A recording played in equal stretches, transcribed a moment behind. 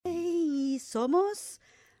Somos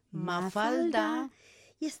Mafalda.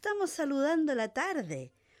 Y estamos saludando la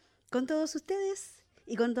tarde con todos ustedes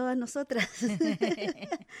y con todas nosotras.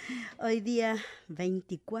 Hoy día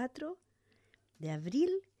 24 de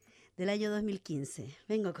abril del año 2015.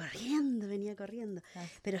 Venía corriendo,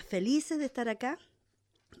 pero felices de estar acá,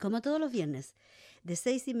 como todos los viernes, de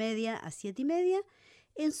 6:30 a 7:30,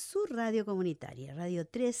 en su radio comunitaria, Radio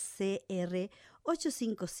 3CR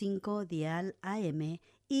 855 dial AM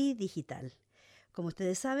y digital. Como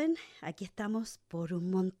ustedes saben, aquí estamos por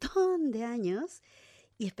un montón de años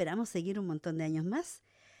y esperamos seguir un montón de años más.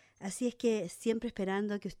 Así es que siempre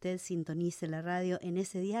esperando que usted sintonice la radio en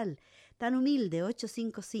ese dial tan humilde,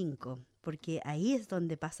 855, porque ahí es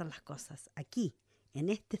donde pasan las cosas, aquí, en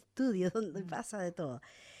este estudio donde pasa de todo.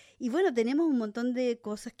 Y bueno, tenemos un montón de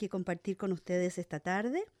cosas que compartir con ustedes esta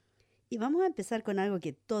tarde y vamos a empezar con algo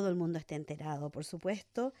que todo el mundo esté enterado, por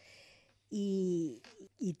supuesto, y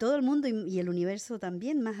todo el mundo y el universo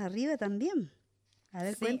también, más arriba también. A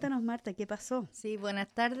ver, Sí. Cuéntanos, Marta, ¿qué pasó? Sí, buenas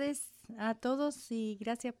tardes a todos y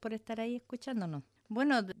gracias por estar ahí escuchándonos.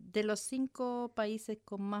 Bueno, de los 5 países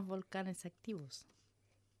con más volcanes activos.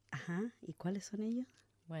 Ajá, ¿y cuáles son ellos?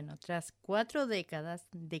 Bueno, tras 4 décadas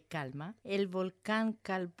de calma, el volcán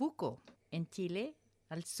Calbuco en Chile,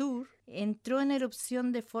 al sur, entró en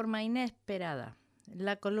erupción de forma inesperada.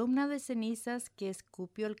 La columna de cenizas que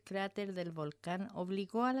escupió el cráter del volcán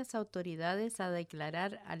obligó a las autoridades a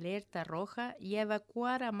declarar alerta roja y a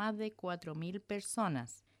evacuar a más de 4.000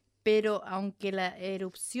 personas. Pero aunque la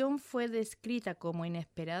erupción fue descrita como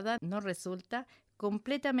inesperada, no resulta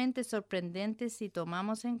completamente sorprendente si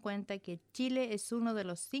tomamos en cuenta que Chile es uno de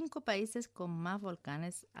los 5 países con más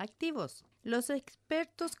volcanes activos. Los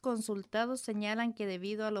expertos consultados señalan que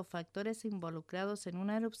debido a los factores involucrados en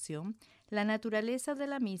una erupción, la naturaleza de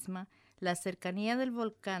la misma, la cercanía del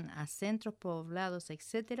volcán a centros poblados,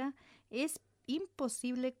 etc., es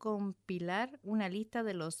imposible compilar una lista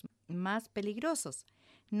de los más peligrosos.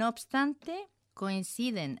 No obstante,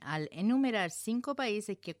 coinciden al enumerar 5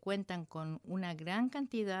 países que cuentan con una gran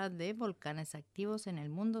cantidad de volcanes activos en el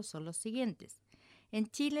mundo son los siguientes. En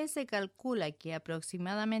Chile se calcula que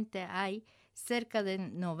aproximadamente hay cerca de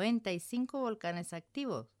 95 volcanes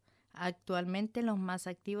activos. Actualmente los más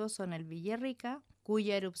activos son el Villarrica,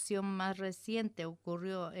 cuya erupción más reciente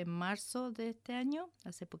ocurrió en marzo de este año,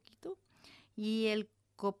 hace poquito, y el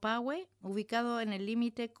Copahue, ubicado en el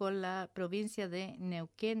límite con la provincia de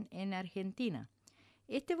Neuquén en Argentina.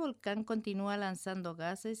 Este volcán continúa lanzando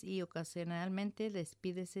gases y ocasionalmente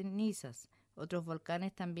despide cenizas. Otros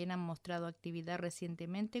volcanes también han mostrado actividad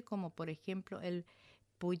recientemente, como por ejemplo el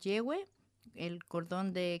Puyehue, el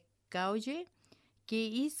Cordón de Caulle, que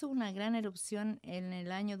hizo una gran erupción en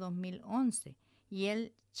el año 2011, y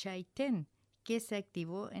el Chaitén, que se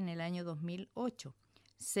activó en el año 2008.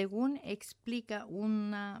 Según explica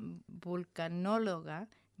una vulcanóloga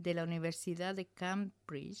de la Universidad de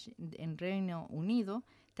Cambridge, en Reino Unido,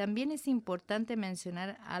 también es importante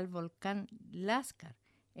mencionar al volcán Lascar,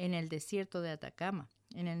 en el desierto de Atacama,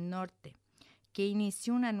 en el norte, que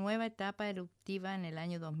inició una nueva etapa eruptiva en el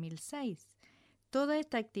año 2006. Toda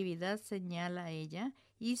esta actividad, señala ella,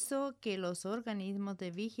 hizo que los organismos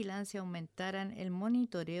de vigilancia aumentaran el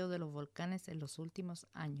monitoreo de los volcanes en los últimos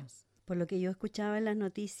años. Por lo que yo escuchaba en las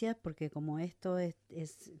noticias, porque como esto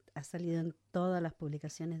ha salido en todas las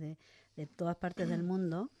publicaciones de todas partes del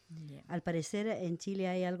mundo, al parecer en Chile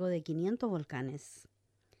hay algo de 500 volcanes.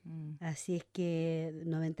 Así es que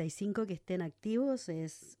 95 que estén activos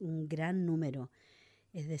es un gran número.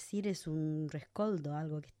 Es decir, es un rescoldo,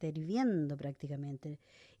 algo que está hirviendo prácticamente.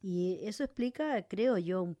 Y eso explica, creo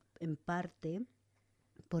yo, en parte,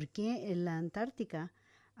 por qué en la Antártica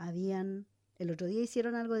el otro día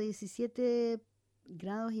hicieron algo de 17,5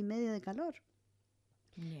 grados de calor.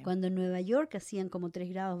 Cuando en Nueva York hacían como 3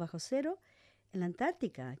 grados bajo cero, en la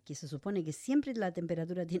Antártica, que se supone que siempre la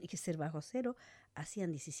temperatura tiene que ser bajo cero,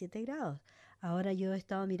 hacían 17 grados. Ahora yo he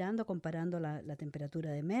estado mirando, comparando la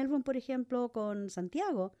temperatura de Melbourne, por ejemplo, con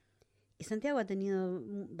Santiago. Y Santiago ha tenido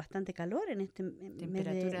bastante calor en este mes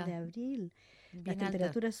de abril. Las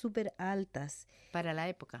temperaturas súper altas. Para la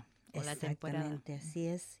época o la temporada. Exactamente, así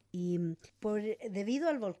es. Y debido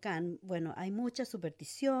al volcán, bueno, hay muchas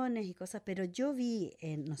supersticiones y cosas, pero yo vi,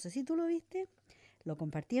 no sé si tú lo viste, lo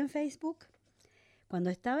compartí en Facebook, cuando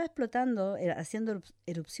estaba explotando, haciendo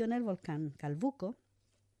erupción el volcán Calbuco,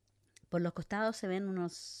 por los costados se ven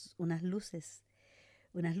unas luces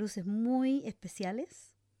muy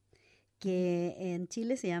especiales que en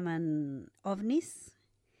Chile se llaman ovnis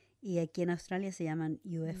y aquí en Australia se llaman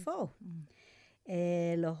UFO.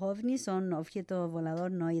 Los ovnis son objetos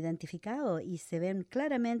voladores no identificados y se ven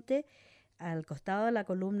claramente al costado de la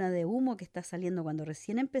columna de humo que está saliendo cuando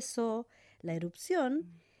recién empezó la erupción,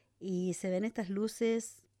 y se ven estas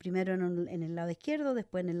luces primero en el lado izquierdo,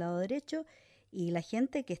 después en el lado derecho, y la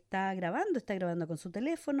gente que está grabando con su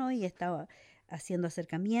teléfono y está haciendo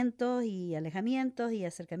acercamientos y alejamientos y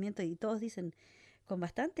acercamientos, y todos dicen con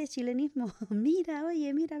bastante chilenismo, mira,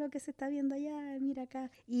 oye, mira lo que se está viendo allá, mira acá.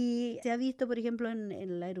 Y se ha visto, por ejemplo,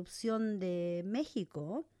 en la erupción de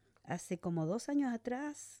México, hace como 2 años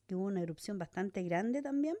atrás, que hubo una erupción bastante grande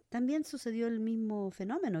también sucedió el mismo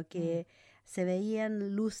fenómeno, que se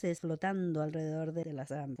veían luces flotando alrededor de las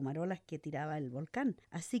fumarolas que tiraba el volcán.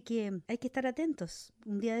 Así que hay que estar atentos.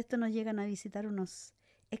 Un día de esto nos llegan a visitar unos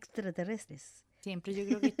extraterrestres. Siempre yo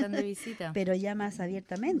creo que están de visita. Pero ya más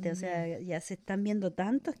abiertamente, o sea, ya se están viendo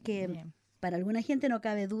tantos que para alguna gente no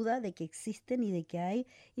cabe duda de que existen y de que hay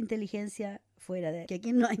inteligencia fuera de... que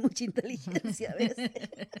aquí no hay mucha inteligencia a veces.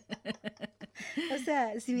 O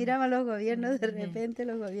sea, si miramos a los gobiernos, de repente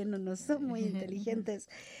los gobiernos no son muy inteligentes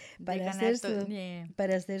para hacer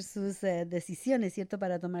sus decisiones, ¿cierto?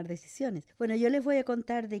 Para tomar decisiones. Bueno, yo les voy a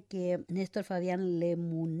contar de que Néstor Fabián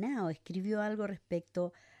Lemunao escribió algo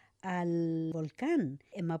respecto al volcán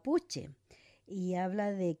en mapuche y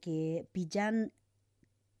habla de que Pillan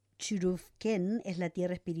Churufken es la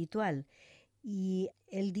tierra espiritual, y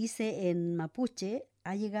él dice en mapuche: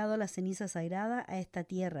 ha llegado la ceniza sagrada a esta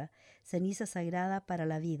tierra, ceniza sagrada para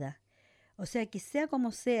la vida. O sea, que sea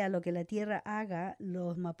como sea lo que la tierra haga,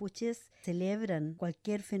 los mapuches celebran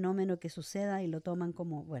cualquier fenómeno que suceda y lo toman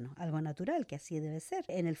como, bueno, algo natural, que así debe ser.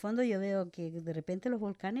 En el fondo yo veo que de repente los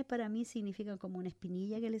volcanes para mí significan como una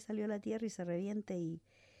espinilla que le salió a la tierra y se reviente y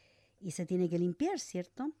se tiene que limpiar,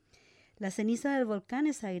 ¿cierto? La ceniza del volcán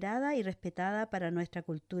es sagrada y respetada para nuestra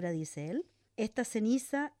cultura, dice él. Esta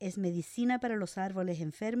ceniza es medicina para los árboles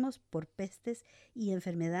enfermos por pestes y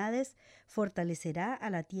enfermedades, fortalecerá a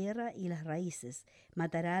la tierra y las raíces,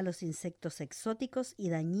 matará a los insectos exóticos y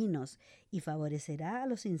dañinos y favorecerá a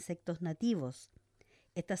los insectos nativos.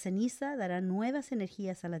 Esta ceniza dará nuevas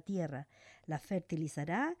energías a la tierra, la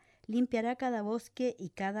fertilizará, limpiará cada bosque y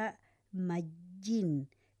cada mallín,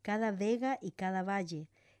 cada vega y cada valle,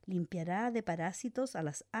 limpiará de parásitos a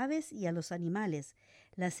las aves y a los animales.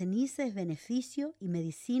 La ceniza es beneficio y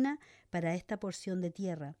medicina para esta porción de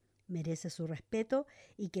tierra. Merece su respeto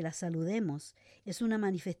y que la saludemos. Es una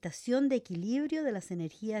manifestación de equilibrio de las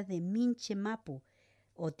energías de Minche Mapu,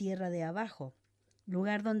 o tierra de abajo,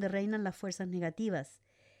 lugar donde reinan las fuerzas negativas.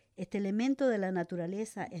 Este elemento de la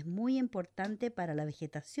naturaleza es muy importante para la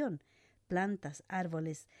vegetación, plantas,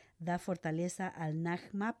 árboles, da fortaleza al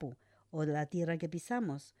Naj Mapu, o la tierra que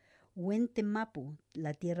pisamos, Huente Mapu,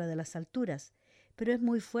 la tierra de las alturas, pero es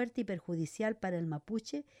muy fuerte y perjudicial para el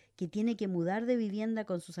mapuche, que tiene que mudar de vivienda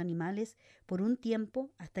con sus animales por un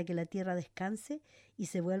tiempo hasta que la tierra descanse y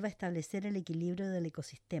se vuelva a establecer el equilibrio del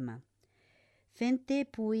ecosistema. Fente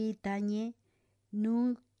Pui Tañe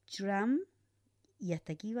Nuchram, y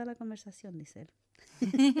hasta aquí va la conversación, dice él.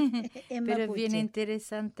 Pero es bien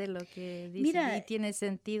interesante lo que dice. Mira, y tiene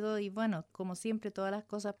sentido, y bueno, como siempre todas las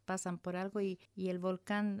cosas pasan por algo, y el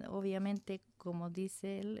volcán obviamente, como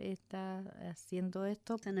dice él, está haciendo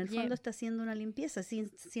esto. En el fondo está haciendo una limpieza,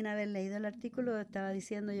 sin haber leído el artículo, estaba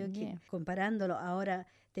diciendo yo que comparándolo, ahora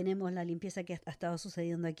tenemos la limpieza que ha estado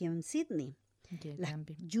sucediendo aquí en Sydney. Las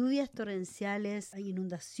lluvias torrenciales,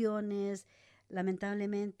 inundaciones.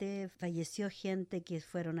 Lamentablemente falleció gente que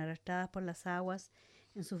fueron arrastradas por las aguas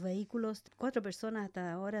en sus vehículos. 4 personas hasta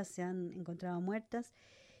ahora se han encontrado muertas,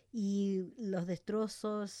 y los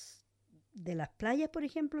destrozos de las playas, por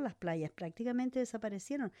ejemplo, las playas prácticamente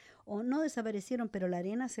desaparecieron, o no desaparecieron, pero la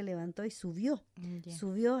arena se levantó y subió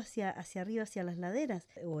hacia arriba, hacia las laderas,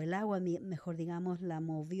 o el agua, mejor digamos, la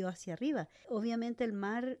movió hacia arriba. Obviamente el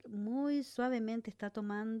mar muy suavemente está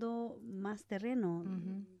tomando más terreno,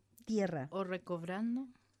 tierra. O recuperando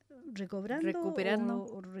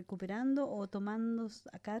o tomando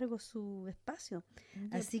a cargo su espacio.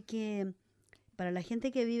 Así que para la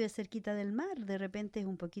gente que vive cerquita del mar, de repente es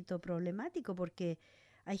un poquito problemático, porque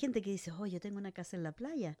hay gente que dice: yo tengo una casa en la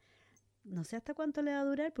playa. No sé hasta cuánto le va a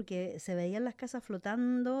durar, porque se veían las casas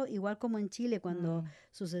flotando, igual como en Chile cuando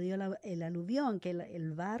sucedió el aluvión, que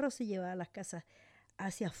el barro se llevaba las casas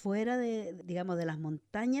hacia afuera de las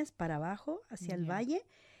montañas para abajo, hacia el valle.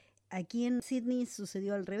 Aquí en Sydney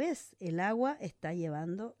sucedió al revés. El agua está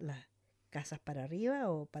llevando las casas para arriba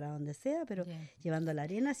o para donde sea, pero llevando la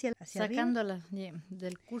arena hacia sacándola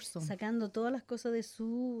del curso. Sacando todas las cosas de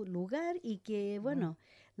su lugar, y que, bueno,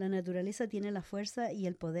 la naturaleza tiene la fuerza y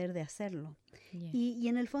el poder de hacerlo. Y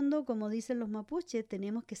en el fondo, como dicen los mapuches,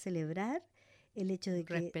 tenemos que celebrar el hecho de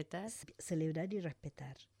que... Respetar. Celebrar y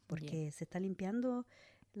respetar, porque se está limpiando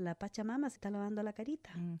la Pachamama se está lavando la carita.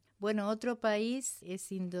 Bueno, otro país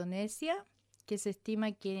es Indonesia, que se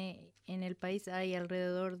estima que en el país hay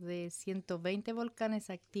alrededor de 120 volcanes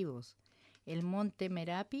activos. El monte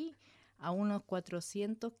Merapi, a unos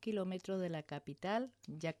 400 kilómetros de la capital,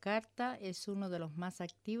 Yakarta, es uno de los más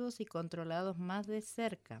activos y controlados más de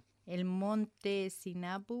cerca. El monte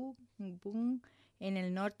Sinabung, en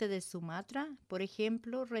el norte de Sumatra, por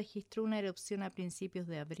ejemplo, registró una erupción a principios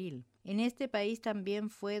de abril. En este país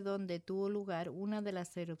también fue donde tuvo lugar una de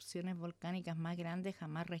las erupciones volcánicas más grandes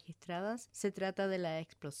jamás registradas. Se trata de la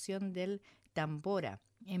explosión del Tambora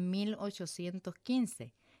en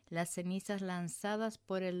 1815. Las cenizas lanzadas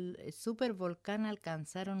por el supervolcán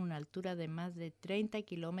alcanzaron una altura de más de 30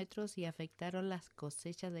 kilómetros y afectaron las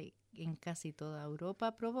cosechas en casi toda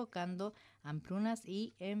Europa, provocando hambrunas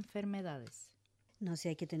y enfermedades. No sé,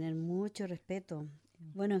 hay que tener mucho respeto.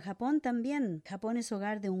 Bueno, en Japón también. Japón es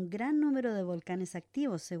hogar de un gran número de volcanes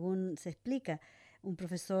activos, según se explica un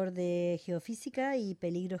profesor de geofísica y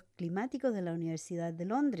peligros climáticos de la Universidad de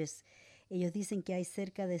Londres. Ellos dicen que hay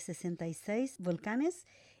cerca de 66 volcanes,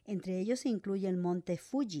 entre ellos se incluye el monte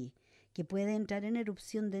Fuji, que puede entrar en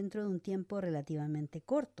erupción dentro de un tiempo relativamente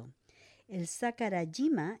corto. El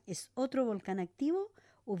Sakurajima es otro volcán activo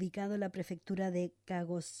ubicado en la prefectura de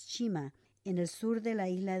Kagoshima, en el sur de la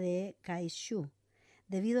isla de Kyushu.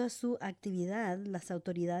 Debido a su actividad, las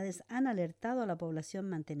autoridades han alertado a la población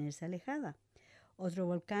mantenerse alejada. Otro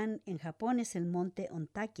volcán en Japón es el monte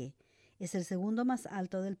Ontake. Es el segundo más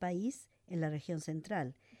alto del país en la región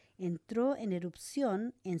central. Entró en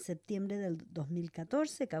erupción en septiembre del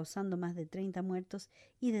 2014, causando más de 30 muertos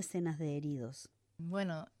y decenas de heridos.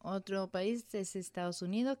 Bueno, otro país es Estados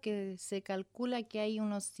Unidos, que se calcula que hay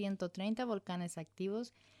unos 130 volcanes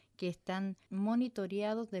activos que están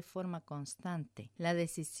monitoreados de forma constante. La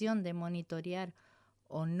decisión de monitorear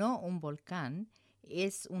o no un volcán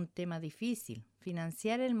es un tema difícil.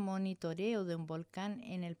 Financiar el monitoreo de un volcán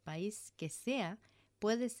en el país que sea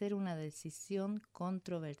puede ser una decisión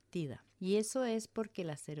controvertida. Y eso es porque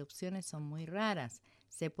las erupciones son muy raras.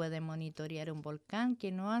 Se puede monitorear un volcán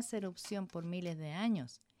que no hace erupción por miles de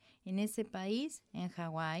años. En ese país, en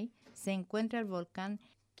Hawái, se encuentra el volcán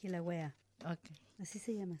Kilauea. Okay. Así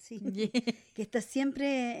se llama, sí. Yeah. Que está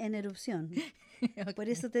siempre en erupción. Okay. Por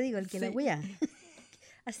eso te digo, el Kilauea. Sí.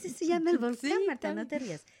 Así se llama el volcán, sí, Marta, no te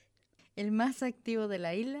rías. El más activo de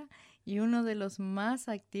la isla y uno de los más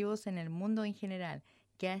activos en el mundo en general,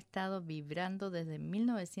 que ha estado vibrando desde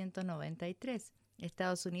 1993.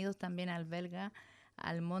 Estados Unidos también alberga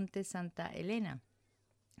al monte Santa Elena,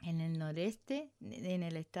 en el noreste, en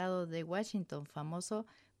el estado de Washington, famoso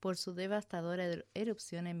por su devastadora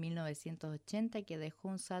erupción en 1980 que dejó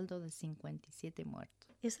un saldo de 57 muertos.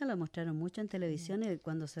 Esa lo mostraron mucho en televisión,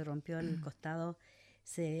 cuando se rompió el costado,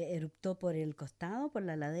 se eruptó por el costado, por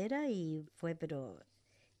la ladera, y fue pero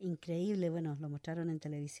increíble. Bueno, lo mostraron en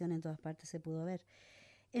televisión, en todas partes se pudo ver.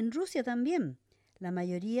 En Rusia también, la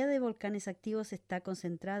mayoría de volcanes activos está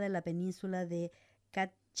concentrada en la península de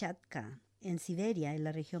Kamchatka, en Siberia, en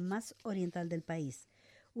la región más oriental del país.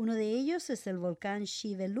 Uno de ellos es el volcán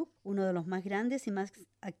Shiveluk, uno de los más grandes y más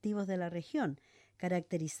activos de la región,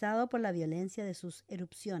 caracterizado por la violencia de sus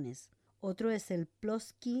erupciones. Otro es el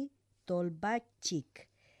Ploski Tolbachik,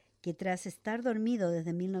 que tras estar dormido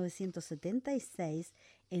desde 1976,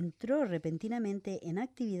 entró repentinamente en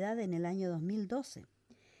actividad en el año 2012.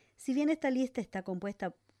 Si bien esta lista está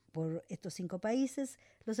compuesta por estos 5 países,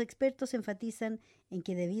 los expertos enfatizan en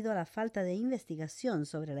que debido a la falta de investigación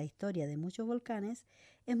sobre la historia de muchos volcanes,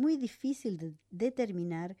 es muy difícil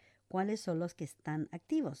determinar cuáles son los que están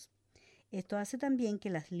activos. Esto hace también que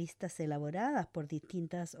las listas elaboradas por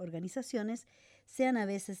distintas organizaciones sean a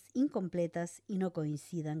veces incompletas y no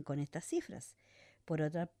coincidan con estas cifras. Por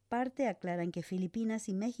otra parte, aclaran que Filipinas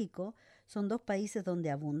y México son 2 países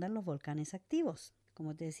donde abundan los volcanes activos.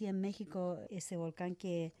 Como te decía, en México, ese volcán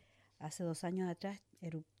que hace 2 años atrás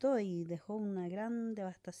eruptó y dejó una gran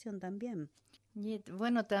devastación también. Y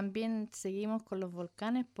bueno, también seguimos con los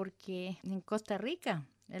volcanes porque en Costa Rica,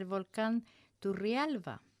 el volcán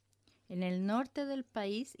Turrialba, en el norte del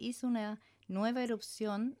país, hizo una nueva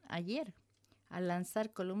erupción ayer, al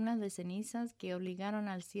lanzar columnas de cenizas que obligaron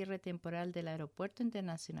al cierre temporal del aeropuerto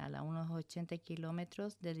internacional a unos 80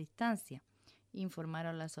 kilómetros de distancia,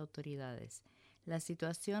 informaron las autoridades. La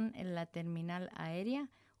situación en la terminal aérea,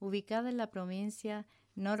 ubicada en la provincia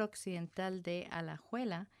noroccidental de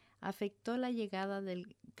Alajuela, afectó la llegada de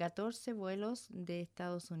 14 vuelos de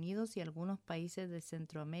Estados Unidos y algunos países de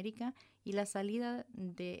Centroamérica y la salida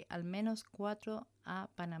de al menos 4 a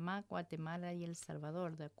Panamá, Guatemala y El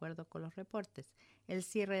Salvador, de acuerdo con los reportes. El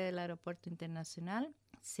cierre del aeropuerto internacional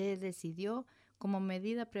se decidió como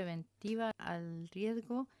medida preventiva al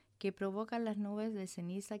riesgo que provocan las nubes de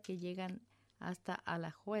ceniza que llegan hasta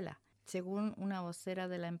Alajuela, según una vocera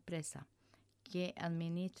de la empresa que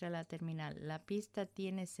administra la terminal. La pista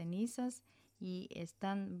tiene cenizas y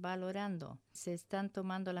están valorando. Se están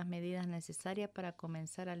tomando las medidas necesarias para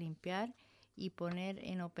comenzar a limpiar y poner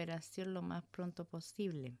en operación lo más pronto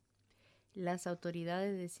posible. Las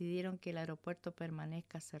autoridades decidieron que el aeropuerto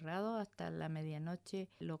permanezca cerrado hasta la medianoche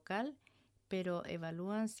local, pero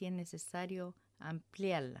evalúan si es necesario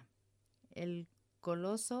ampliarla. El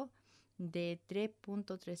coloso de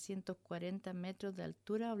 3.340 metros de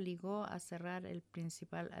altura obligó a cerrar el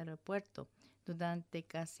principal aeropuerto durante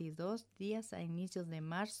casi 2 días a inicios de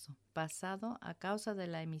marzo pasado a causa de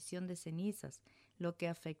la emisión de cenizas, lo que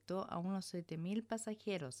afectó a unos 7,000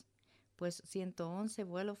 pasajeros, pues 111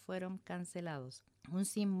 vuelos fueron cancelados. Un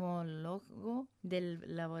sismólogo del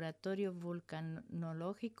Laboratorio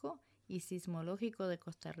Vulcanológico y Sismológico de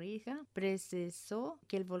Costa Rica precisó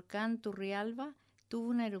que el volcán Turrialba tuvo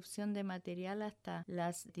una erupción de material hasta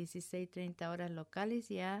las 16:30 horas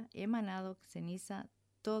locales y ha emanado ceniza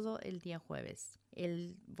todo el día jueves.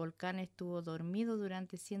 El volcán estuvo dormido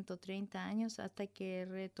durante 130 años hasta que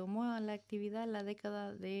retomó la actividad en la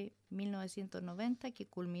década de 1990, que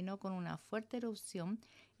culminó con una fuerte erupción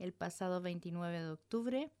el pasado 29 de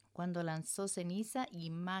octubre, cuando lanzó ceniza y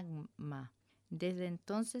magma. Desde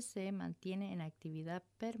entonces se mantiene en actividad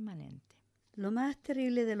permanente. Lo más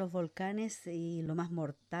terrible de los volcanes y lo más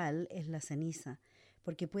mortal es la ceniza,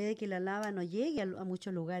 porque puede que la lava no llegue a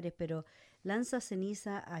muchos lugares, pero lanza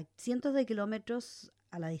ceniza a cientos de kilómetros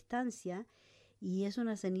a la distancia, y es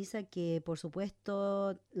una ceniza que, por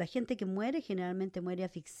supuesto, la gente que muere generalmente muere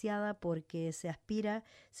asfixiada porque se aspira,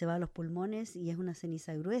 se va a los pulmones y es una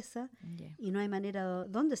ceniza gruesa, y no hay manera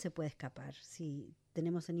donde se puede escapar si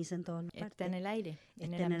tenemos ceniza en todas partes. Está en el aire,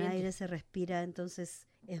 en el aire se respira, entonces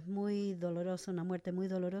es muy doloroso, una muerte muy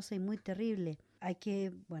dolorosa y muy terrible. Hay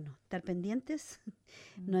que, estar pendientes.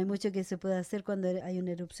 No hay mucho que se pueda hacer cuando hay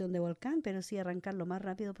una erupción de volcán, pero sí arrancar lo más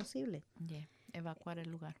rápido posible. Evacuar el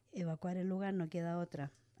lugar. Evacuar el lugar, no queda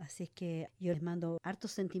otra. Así es que yo les mando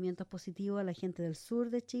hartos sentimientos positivos a la gente del sur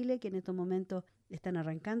de Chile, que en estos momentos están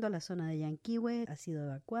arrancando a la zona de Yanquihue, ha sido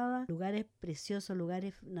evacuada. Lugares preciosos,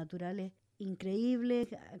 lugares naturales increíbles,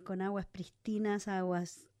 con aguas pristinas,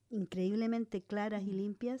 aguas increíblemente claras y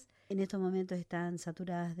limpias. En estos momentos están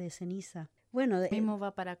saturadas de ceniza. Mismo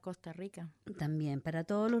va para Costa Rica. También, para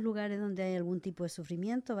todos los lugares donde hay algún tipo de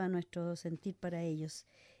sufrimiento, va nuestro sentir para ellos.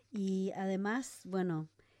 Y además,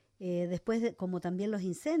 después, como también los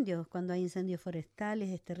incendios, cuando hay incendios forestales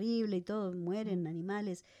es terrible y todo, mueren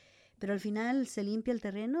animales, pero al final se limpia el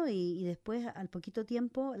terreno y después, al poquito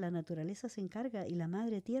tiempo, la naturaleza se encarga y la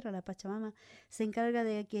madre tierra, la Pachamama, se encarga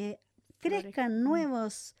de que crezcan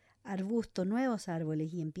nuevos arbustos, nuevos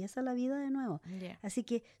árboles, y empieza la vida de nuevo. Así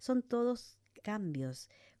que son todos cambios.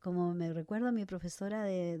 Como me recuerdo a mi profesora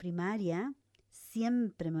de primaria,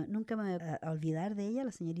 nunca me voy a olvidar de ella,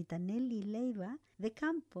 la señorita Nelly Leiva de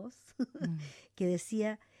Campos, que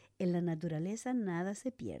decía: en la naturaleza nada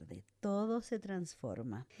se pierde, todo se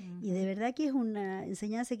transforma. Y de verdad que es una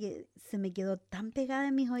enseñanza que se me quedó tan pegada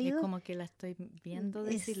en mis oídos. Es como que la estoy viendo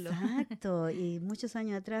decirlo. Exacto, y muchos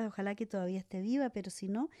años atrás, ojalá que todavía esté viva, pero si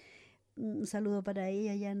no, un saludo para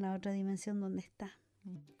ella ya en la otra dimensión donde está.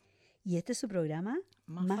 Y este es su programa,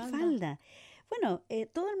 Mafalda. Bueno,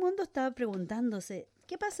 todo el mundo estaba preguntándose,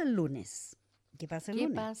 ¿qué pasa el lunes? ¿Qué pasa el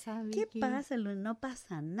lunes? Vicky? ¿Qué pasa el lunes? No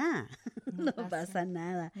pasa nada. No pasa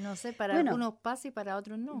nada. No sé, para algunos pasa y para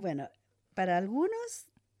otros no. Bueno, para algunos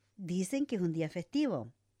dicen que es un día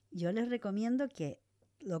festivo. Yo les recomiendo que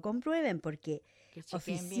lo comprueben porque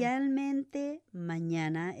oficialmente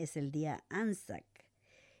mañana es el día ANZAC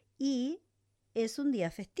y es un día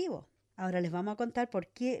festivo. Ahora les vamos a contar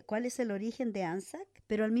cuál es el origen de ANZAC,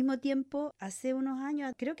 pero al mismo tiempo, hace unos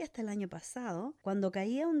años, creo que hasta el año pasado, cuando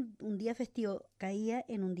caía un día festivo, caía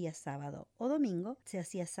en un día sábado o domingo, se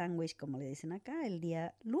hacía sándwich, como le dicen acá, el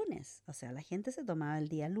día lunes. O sea, la gente se tomaba el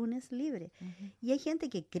día lunes libre. Y hay gente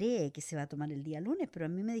que cree que se va a tomar el día lunes, pero a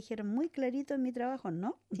mí me dijeron muy clarito en mi trabajo,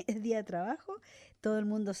 no, es día de trabajo, todo el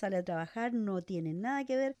mundo sale a trabajar, no tiene nada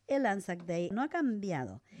que ver. El ANZAC Day no ha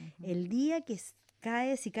cambiado. El día que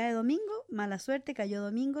si cae domingo, mala suerte, cayó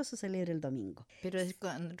domingo, se celebra el domingo. Pero es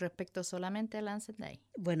con respecto solamente al ANZAC Day.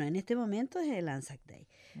 Bueno, en este momento es el ANZAC Day.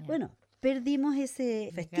 Bueno, perdimos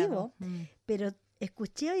ese festivo, pero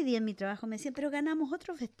escuché hoy día en mi trabajo, me decían, pero ganamos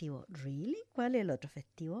otro festivo. ¿Really? ¿Cuál es el otro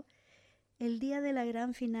festivo? El día de la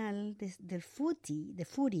gran final del footy,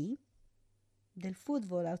 del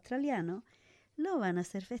fútbol australiano, lo van a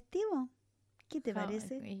hacer festivo. ¿Qué te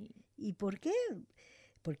parece? ¿Y por qué?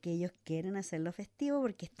 porque ellos quieren hacerlo festivo,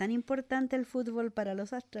 porque es tan importante el fútbol para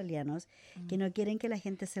los australianos que no quieren que la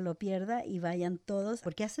gente se lo pierda y vayan todos,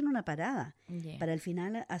 porque hacen una parada. Yeah. Para el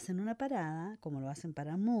final hacen una parada, como lo hacen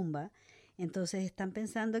para Mumba. Entonces están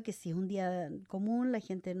pensando que si es un día común la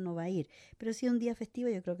gente no va a ir, pero si es un día festivo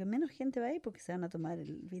yo creo que menos gente va a ir porque se van a tomar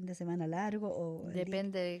el fin de semana largo o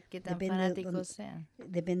Depende de qué tan depende fanáticos sean.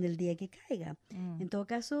 depende del día que caiga. En todo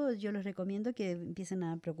caso, yo les recomiendo que empiecen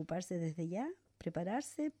a preocuparse desde ya,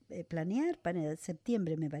 prepararse, planear para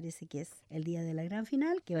septiembre, me parece que es el día de la gran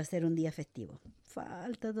final, que va a ser un día festivo.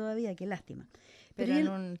 Falta todavía, qué lástima. Pero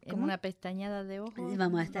en una pestañada de ojos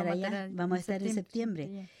vamos a estar allá, vamos a estar en septiembre.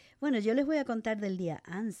 Yeah. Bueno, yo les voy a contar del día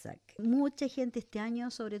ANZAC. Mucha gente este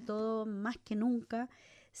año, sobre todo más que nunca,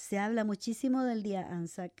 se habla muchísimo del día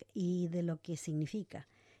ANZAC y de lo que significa.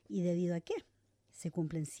 ¿Y debido a qué? Se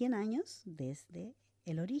cumplen 100 años desde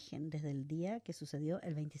el origen, desde el día que sucedió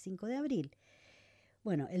el 25 de abril.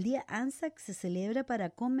 Bueno, el día ANZAC se celebra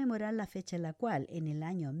para conmemorar la fecha en la cual, en el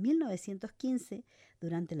año 1915,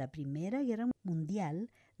 durante la Primera Guerra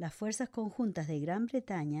Mundial, las fuerzas conjuntas de Gran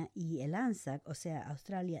Bretaña y el ANZAC, o sea,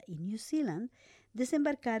 Australia y New Zealand,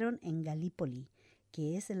 desembarcaron en Galípoli,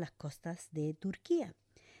 que es en las costas de Turquía.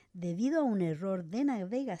 Debido a un error de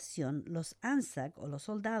navegación, los ANZAC, o los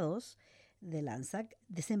soldados del ANZAC,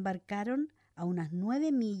 desembarcaron a unas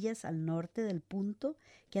 9 millas al norte del punto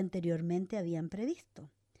que anteriormente habían previsto.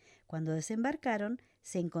 Cuando desembarcaron,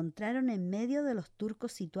 se encontraron en medio de los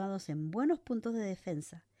turcos situados en buenos puntos de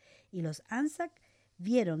defensa, y los ANZAC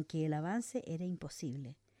vieron que el avance era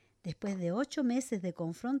imposible. Después de 8 meses de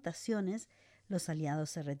confrontaciones, los aliados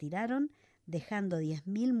se retiraron, dejando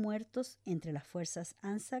 10.000 muertos entre las fuerzas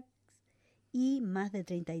ANZAC y más de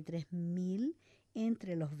 33.000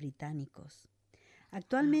 entre los británicos.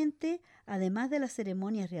 Actualmente, además de las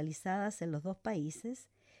ceremonias realizadas en los dos países,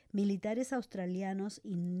 militares australianos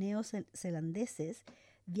y neozelandeses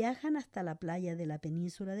viajan hasta la playa de la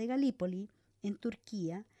península de Galípoli, en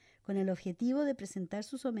Turquía, con el objetivo de presentar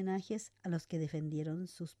sus homenajes a los que defendieron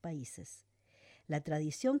sus países. La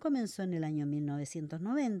tradición comenzó en el año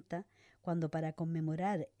 1990, cuando para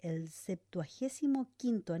conmemorar el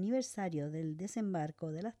 75º aniversario del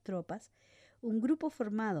desembarco de las tropas, un grupo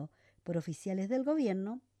formado por oficiales del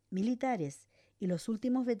gobierno, militares y los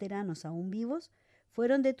últimos veteranos aún vivos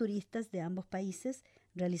fueron de turistas de ambos países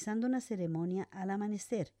realizando una ceremonia al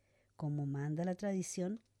amanecer, como manda la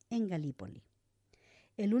tradición, en Galípoli.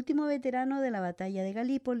 El último veterano de la batalla de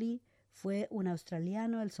Galípoli fue un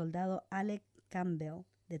australiano, el soldado Alec Campbell,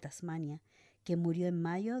 de Tasmania, que murió en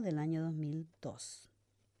mayo del año 2002.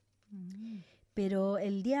 Pero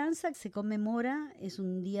el día ANZAC se conmemora, es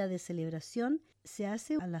un día de celebración, se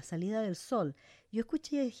hace a la salida del sol. Yo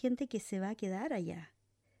escuché gente que se va a quedar allá,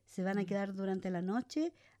 se van a quedar durante la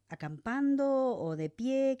noche acampando o de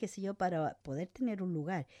pie, qué sé yo, para poder tener un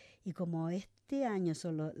lugar. Y como este año es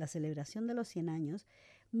la celebración de los 100 años,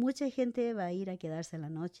 mucha gente va a ir a quedarse la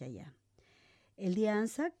noche allá. El día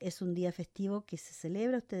ANZAC es un día festivo que se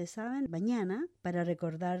celebra, ustedes saben, mañana para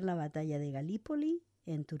recordar la batalla de Galípoli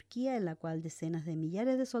en Turquía, en la cual decenas de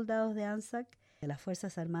millares de soldados de ANZAC, de las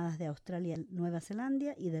Fuerzas Armadas de Australia, Nueva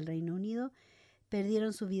Zelanda y del Reino Unido,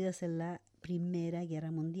 perdieron sus vidas en la Primera Guerra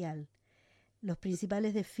Mundial. Los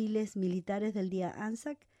principales desfiles militares del día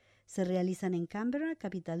ANZAC se realizan en Canberra,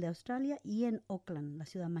 capital de Australia, y en Auckland, la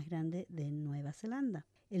ciudad más grande de Nueva Zelanda.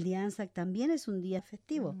 El día ANZAC también es un día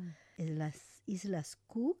festivo. En las islas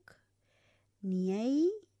Cook, Niue,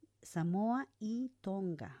 Samoa y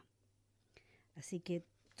Tonga. Así que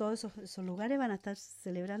todos esos lugares van a estar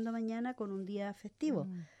celebrando mañana con un día festivo.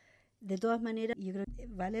 De todas maneras, yo creo que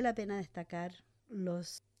vale la pena destacar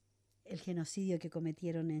el genocidio que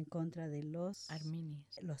cometieron en contra de los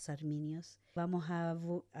armenios. Vamos a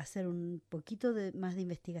hacer un poquito más de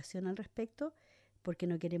investigación al respecto, porque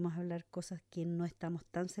no queremos hablar cosas que no estamos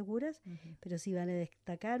tan seguras, pero sí vale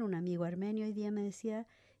destacar. Un amigo armenio hoy día me decía,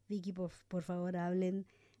 Vicky, por favor hablen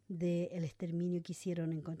del exterminio que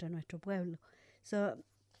hicieron en contra de nuestro pueblo.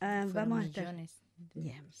 Vamos a estar millones de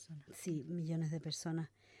personas. Sí, millones de personas.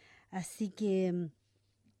 Así que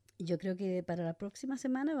yo creo que para la próxima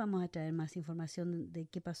semana vamos a traer más información de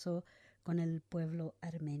qué pasó con el pueblo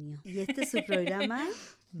armenio. Y este es su programa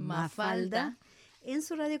Mafalda, en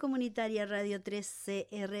su radio comunitaria Radio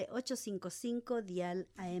 3CR 855, dial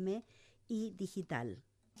AM y digital.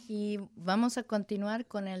 Y vamos a continuar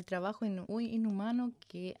con el trabajo muy inhumano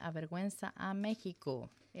que avergüenza a México.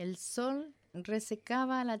 El sol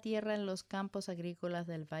resecaba la tierra en los campos agrícolas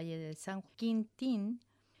del Valle de San Quintín,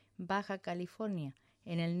 Baja California,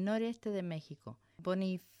 en el noreste de México.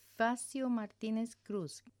 Bonifacio Martínez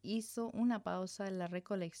Cruz hizo una pausa en la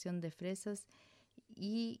recolección de fresas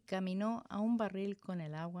y caminó a un barril con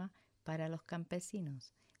el agua para los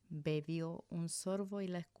campesinos. Bebió un sorbo y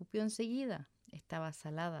la escupió enseguida. Estaba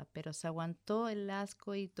salada, pero se aguantó el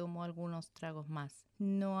asco y tomó algunos tragos más.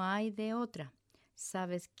 No hay de otra.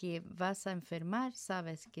 Sabes que vas a enfermar,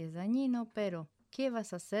 sabes que es dañino, pero ¿qué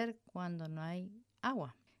vas a hacer cuando no hay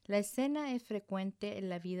agua? La escena es frecuente en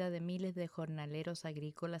la vida de miles de jornaleros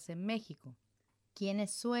agrícolas en México,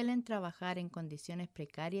 quienes suelen trabajar en condiciones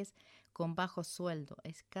precarias con bajo sueldo,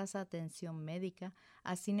 escasa atención médica,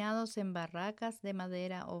 hacinados en barracas de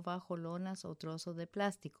madera o bajo lonas o trozos de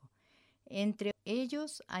plástico. Entre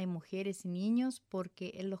ellos hay mujeres y niños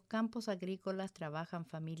porque en los campos agrícolas trabajan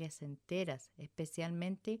familias enteras,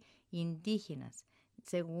 especialmente indígenas,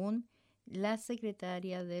 según la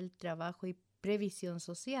Secretaría del Trabajo y Previsión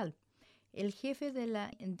Social. El jefe de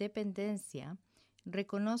la dependencia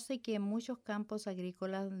reconoce que en muchos campos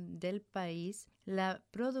agrícolas del país la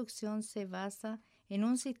producción se basa en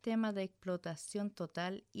un sistema de explotación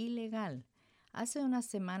total ilegal. Hace unas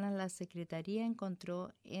semanas la Secretaría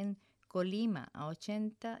encontró en Colima a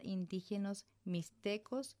 80 indígenas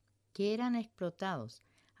mixtecos que eran explotados.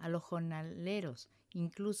 A los jornaleros,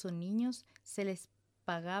 incluso niños, se les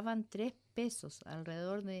pagaban 3 pesos,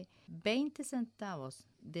 alrededor de 20 centavos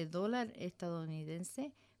de dólar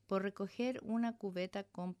estadounidense, por recoger una cubeta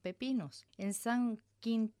con pepinos. En San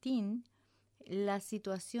Quintín, la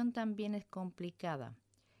situación también es complicada,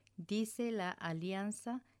 dice la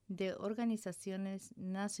Alianza de Organizaciones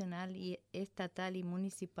Nacional y Estatal y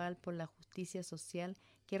Municipal por la Justicia Social,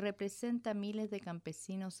 que representa miles de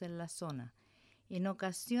campesinos en la zona. En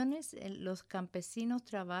ocasiones, los campesinos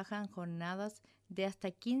trabajan jornadas de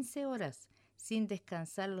hasta 15 horas, sin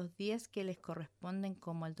descansar los días que les corresponden,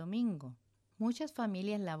 como el domingo. Muchas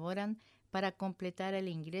familias laboran para completar el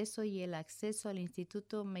ingreso y el acceso al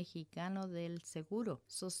Instituto Mexicano del Seguro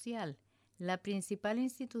Social. La principal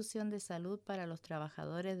institución de salud para los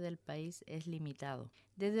trabajadores del país es limitado.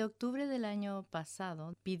 Desde octubre del año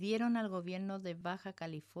pasado, pidieron al gobierno de Baja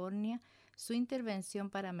California su intervención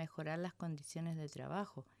para mejorar las condiciones de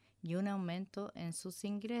trabajo y un aumento en sus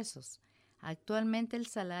ingresos. Actualmente el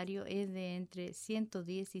salario es de entre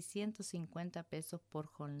 110 y 150 pesos por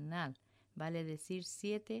jornal, vale decir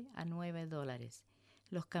 7 a 9 dólares.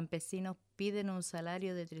 Los campesinos piden un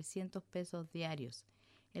salario de 300 pesos diarios.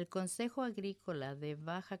 El Consejo Agrícola de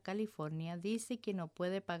Baja California dice que no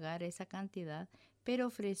puede pagar esa cantidad, pero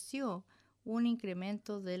ofreció un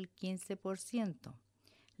incremento del 15%.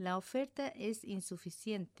 La oferta es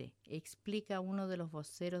insuficiente, explica uno de los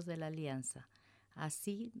voceros de la alianza.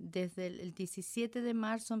 Así, desde el 17 de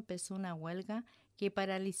marzo empezó una huelga que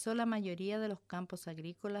paralizó la mayoría de los campos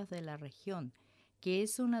agrícolas de la región, que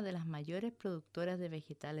es una de las mayores productoras de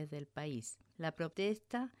vegetales del país. La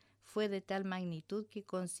protesta fue de tal magnitud que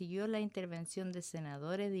consiguió la intervención de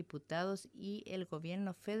senadores, diputados y el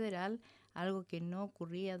gobierno federal, algo que no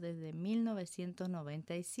ocurría desde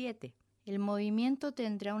 1997. El movimiento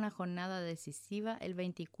tendrá una jornada decisiva el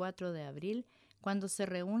 24 de abril, cuando se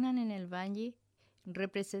reúnan en el Valle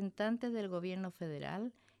representantes del gobierno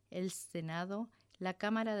federal, el Senado, la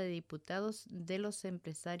Cámara de Diputados, de los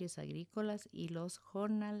empresarios agrícolas y los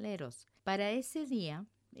jornaleros. Para ese día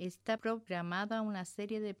está programada una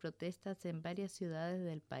serie de protestas en varias ciudades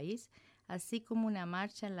del país, así como una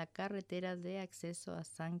marcha en la carretera de acceso a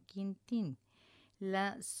San Quintín.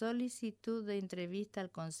 La solicitud de entrevista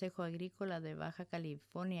al Consejo Agrícola de Baja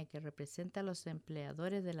California, que representa a los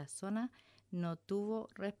empleadores de la zona, no tuvo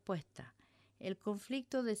respuesta. El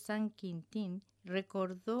conflicto de San Quintín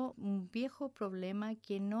recordó un viejo problema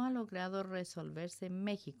que no ha logrado resolverse en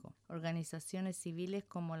México. Organizaciones civiles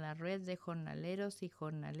como la Red de Jornaleros y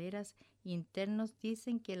Jornaleras Internos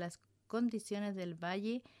dicen que las condiciones del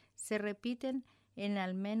valle se repiten en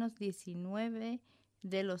al menos 19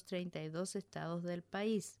 de los 32 estados del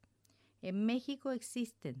país. En México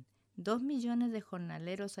existen 2 millones de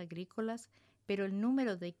jornaleros agrícolas, pero el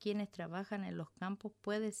número de quienes trabajan en los campos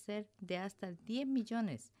puede ser de hasta 10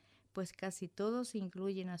 millones, pues casi todos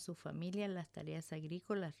incluyen a su familia en las tareas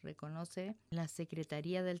agrícolas, reconoce la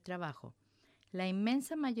Secretaría del Trabajo. La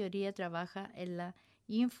inmensa mayoría trabaja en la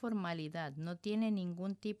informalidad, no tiene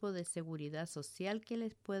ningún tipo de seguridad social que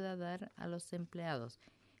les pueda dar a los empleados,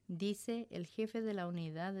 dice el jefe de la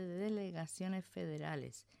Unidad de Delegaciones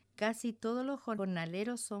Federales. Casi todos los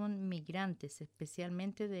jornaleros son migrantes,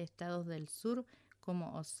 especialmente de estados del sur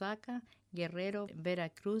como Oaxaca, Guerrero,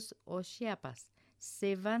 Veracruz o Chiapas.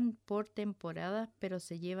 Se van por temporadas, pero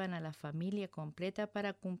se llevan a la familia completa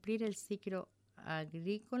para cumplir el ciclo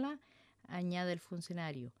agrícola, añade el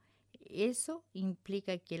funcionario. Eso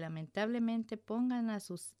implica que lamentablemente pongan a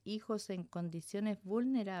sus hijos en condiciones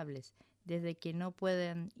vulnerables, desde que no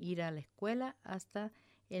pueden ir a la escuela hasta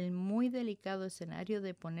el muy delicado escenario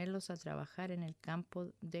de ponerlos a trabajar en el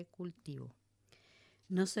campo de cultivo.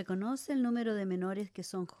 No se conoce el número de menores que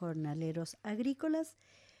son jornaleros agrícolas,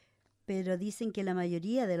 pero dicen que la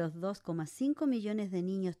mayoría de los 2,5 millones de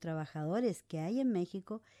niños trabajadores que hay en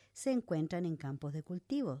México se encuentran en campos de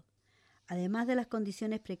cultivo. Además de las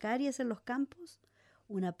condiciones precarias en los campos,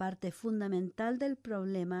 una parte fundamental del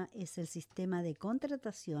problema es el sistema de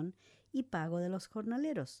contratación y pago de los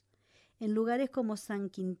jornaleros. En lugares como San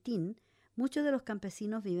Quintín, muchos de los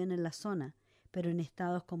campesinos viven en la zona, pero en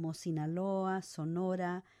estados como Sinaloa,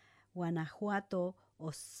 Sonora, Guanajuato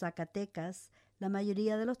o Zacatecas, la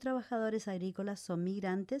mayoría de los trabajadores agrícolas son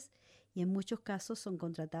migrantes y en muchos casos son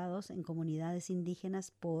contratados en comunidades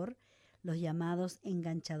indígenas por los llamados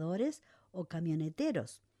enganchadores o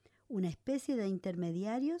camioneteros, una especie de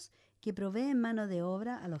intermediarios que proveen mano de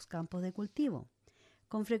obra a los campos de cultivo.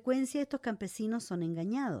 Con frecuencia estos campesinos son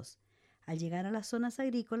engañados. Al llegar a las zonas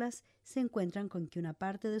agrícolas se encuentran con que una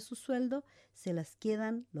parte de su sueldo se las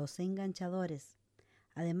quedan los enganchadores.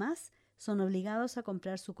 Además, son obligados a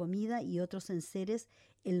comprar su comida y otros enseres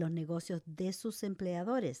en los negocios de sus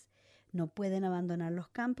empleadores. No pueden abandonar los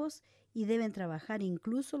campos y deben trabajar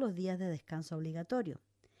incluso los días de descanso obligatorio.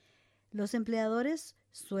 Los empleadores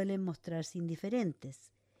suelen mostrarse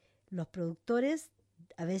indiferentes. Los productores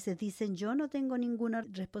a veces dicen: yo no tengo ninguna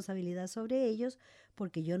responsabilidad sobre ellos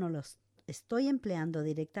porque yo no los estoy empleando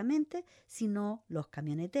directamente, sino los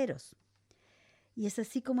camioneteros. Y es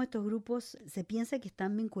así como estos grupos se piensa que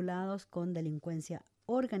están vinculados con delincuencia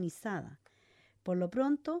organizada. Por lo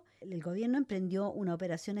pronto, el gobierno emprendió una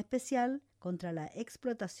operación especial contra la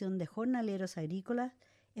explotación de jornaleros agrícolas,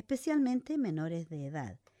 especialmente menores de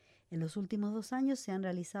edad. En los últimos 2 años se han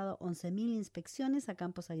realizado 11.000 inspecciones a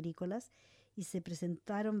campos agrícolas y se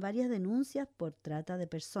presentaron varias denuncias por trata de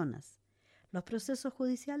personas. Los procesos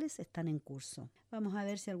judiciales están en curso. Vamos a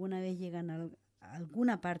ver si alguna vez llegan a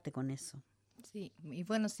alguna parte con eso. Sí, y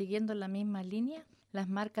bueno, siguiendo la misma línea, las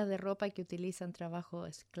marcas de ropa que utilizan trabajo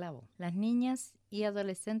esclavo. Las niñas y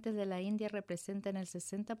adolescentes de la India representan el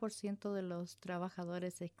 60% de los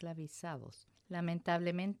trabajadores esclavizados.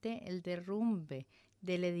 Lamentablemente, el derrumbe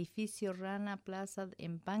del edificio Rana Plaza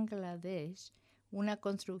en Bangladesh, una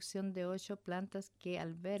construcción de 8 plantas que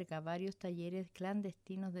alberga varios talleres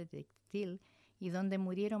clandestinos de textil y donde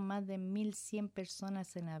murieron más de 1.100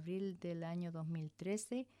 personas en abril del año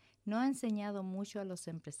 2013, no ha enseñado mucho a los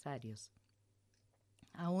empresarios.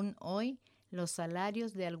 Aún hoy, los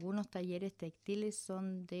salarios de algunos talleres textiles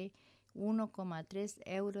son de 1,3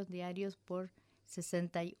 euros diarios por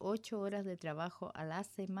 68 horas de trabajo a la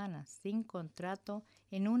semana, sin contrato,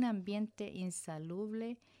 en un ambiente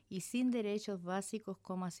insalubre y sin derechos básicos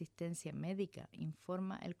como asistencia médica,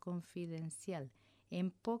 informa El Confidencial.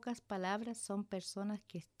 En pocas palabras, son personas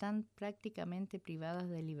que están prácticamente privadas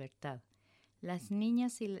de libertad. Las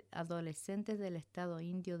niñas y adolescentes del estado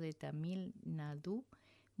indio de Tamil Nadu,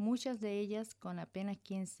 muchas de ellas con apenas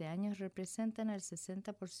 15 años, representan el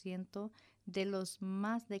 60% de los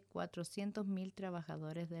más de 400.000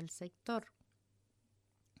 trabajadores del sector.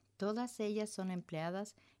 Todas ellas son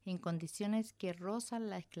empleadas en condiciones que rozan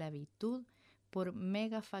la esclavitud por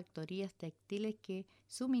megafactorías textiles que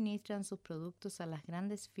suministran sus productos a las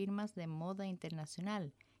grandes firmas de moda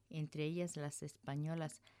internacional, entre ellas las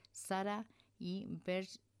españolas Zara y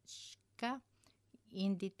Bershka,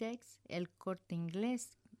 Inditex, El Corte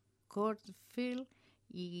Inglés, Corfield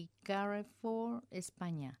y Carrefour,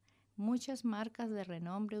 España. Muchas marcas de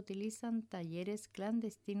renombre utilizan talleres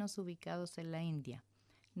clandestinos ubicados en la India.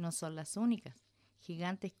 No son las únicas.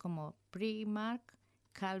 Gigantes como Primark,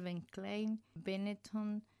 Calvin Klein,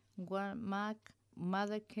 Benetton, Walmart,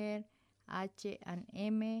 Mothercare,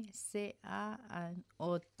 H&M, C&A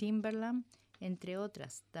o Timberland, entre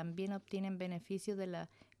otras, también obtienen beneficios de la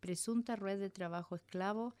presunta red de trabajo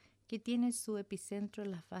esclavo que tiene su epicentro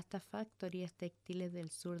en las vastas factorías textiles del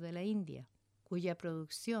sur de la India, cuya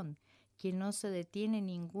producción, que no se detiene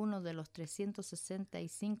ninguno de los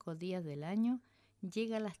 365 días del año,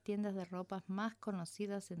 llega a las tiendas de ropa más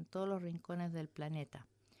conocidas en todos los rincones del planeta.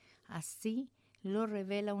 Así lo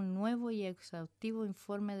revela un nuevo y exhaustivo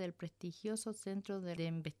informe del prestigioso Centro de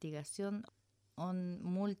Investigación on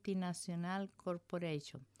Multinational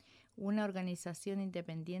Corporation, una organización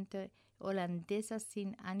independiente holandesa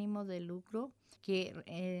sin ánimo de lucro que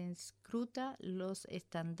escruta los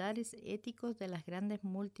estándares éticos de las grandes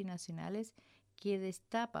multinacionales, que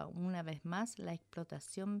destapa una vez más la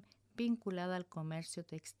explotación vinculada al comercio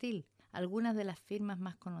textil. Algunas de las firmas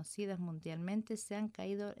más conocidas mundialmente se han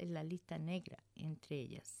caído en la lista negra, entre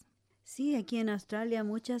ellas. Sí, aquí en Australia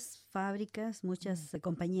muchas fábricas, muchas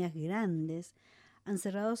compañías grandes han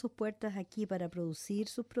cerrado sus puertas aquí para producir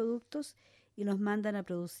sus productos y los mandan a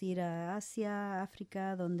producir a Asia,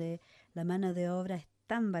 África, donde la mano de obra es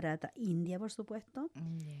tan barata, India por supuesto,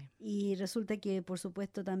 Yeah. y resulta que por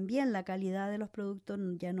supuesto también la calidad de los productos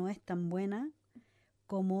ya no es tan buena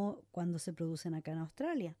como cuando se producen acá en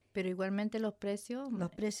Australia. Pero igualmente los precios.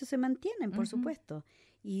 Los precios se mantienen, por Ujú. supuesto.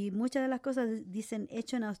 Y muchas de las cosas dicen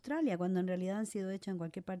hecho en Australia, cuando en realidad han sido hechas en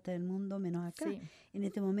cualquier parte del mundo, menos acá. Sí, En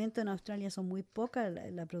este momento en Australia son muy pocas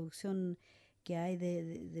la producción que hay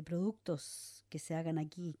de productos que se hagan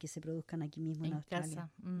aquí, que se produzcan aquí mismo en en Australia.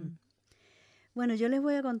 casa. Mm. Bueno, yo les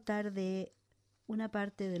voy a contar de una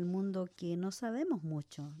parte del mundo que no sabemos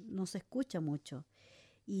mucho, no se escucha mucho,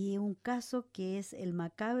 y un caso que es el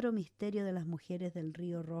macabro misterio de las mujeres del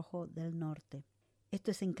Río Rojo del Norte.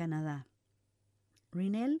 Esto es en Canadá.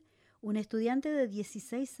 Rinell, un estudiante de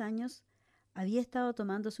 16 años, había estado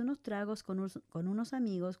tomándose unos tragos con unos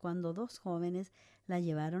amigos cuando dos jóvenes la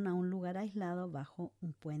llevaron a un lugar aislado bajo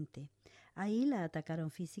un puente. Ahí la atacaron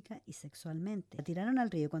física y sexualmente. La tiraron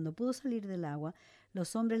al río y cuando pudo salir del agua,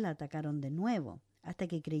 los hombres la atacaron de nuevo, hasta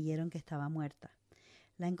que creyeron que estaba muerta.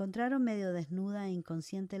 La encontraron medio desnuda e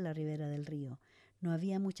inconsciente en la ribera del río. No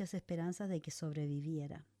había muchas esperanzas de que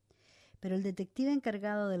sobreviviera. Pero el detective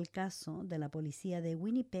encargado del caso de la policía de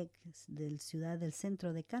Winnipeg, de la ciudad del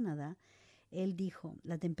centro de Canadá, él dijo,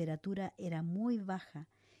 la temperatura era muy baja,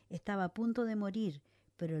 estaba a punto de morir,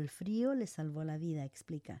 pero el frío le salvó la vida,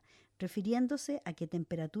 explica, refiriéndose a que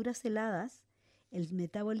temperaturas heladas, el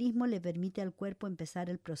metabolismo le permite al cuerpo empezar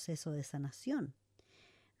el proceso de sanación.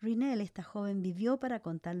 Rinell, esta joven, vivió para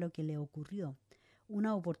contar lo que le ocurrió,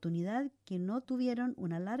 una oportunidad que no tuvieron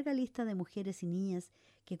una larga lista de mujeres y niñas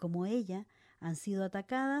que, como ella, han sido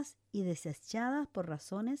atacadas y desechadas por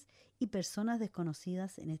razones y personas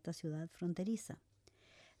desconocidas en esta ciudad fronteriza.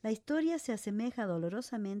 La historia se asemeja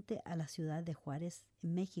dolorosamente a la ciudad de Juárez,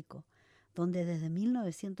 en México, donde desde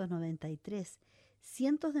 1993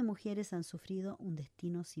 cientos de mujeres han sufrido un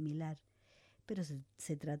destino similar. Pero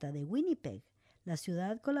se trata de Winnipeg, la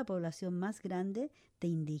ciudad con la población más grande de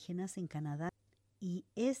indígenas en Canadá, y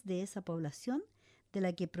es de esa población de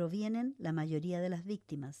la que provienen la mayoría de las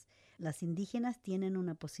víctimas. Las indígenas tienen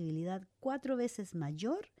una posibilidad 4 veces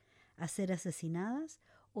mayor a ser asesinadas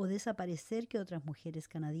o desaparecer que otras mujeres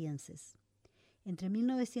canadienses. Entre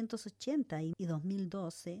 1980 y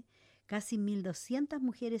 2012, casi 1.200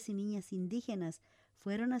 mujeres y niñas indígenas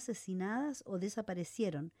fueron asesinadas o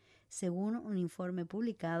desaparecieron, según un informe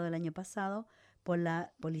publicado el año pasado por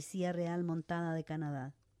la Policía Real Montada de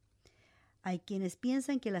Canadá. Hay quienes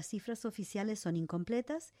piensan que las cifras oficiales son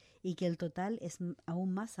incompletas y que el total es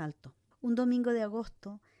aún más alto. Un domingo de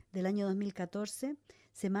agosto del año 2014,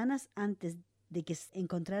 semanas antes de que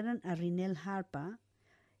encontraran a Rinell Harpa,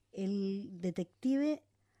 el detective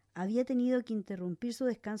había tenido que interrumpir su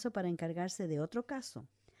descanso para encargarse de otro caso.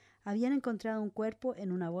 Habían encontrado un cuerpo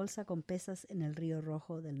en una bolsa con pesas en el río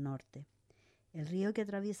Rojo del Norte, el río que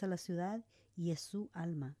atraviesa la ciudad y es su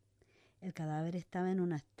alma. El cadáver estaba en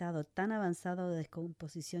un estado tan avanzado de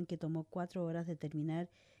descomposición que tomó 4 horas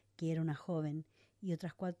determinar que era una joven y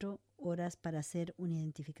otras 4 horas para hacer una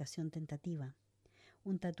identificación tentativa.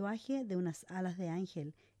 Un tatuaje de unas alas de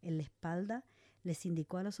ángel en la espalda les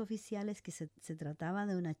indicó a los oficiales que se trataba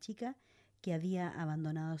de una chica que había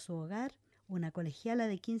abandonado su hogar, una colegiala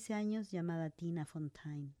de 15 años llamada Tina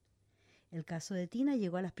Fontaine. El caso de Tina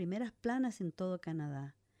llegó a las primeras planas en todo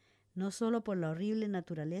Canadá, no solo por la horrible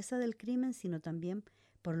naturaleza del crimen, sino también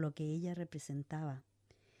por lo que ella representaba.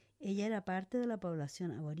 Ella era parte de la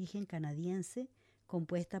población aborigen canadiense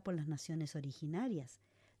compuesta por las naciones originarias,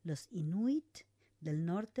 los Inuit del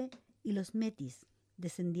norte y los Metis,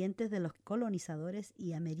 descendientes de los colonizadores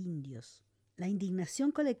y amerindios. La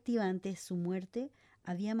indignación colectiva ante su muerte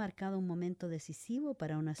había marcado un momento decisivo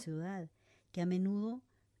para una ciudad que a menudo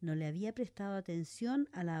no le había prestado atención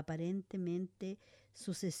a la aparentemente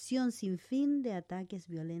sucesión sin fin de ataques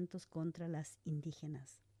violentos contra las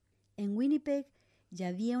indígenas. En Winnipeg ya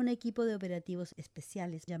había un equipo de operativos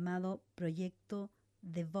especiales llamado Proyecto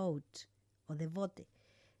Devote o Devote,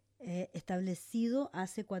 establecido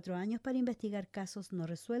hace 4 años para investigar casos no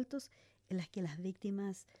resueltos en los que las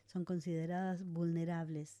víctimas son consideradas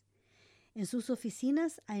vulnerables. En sus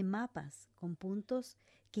oficinas hay mapas con puntos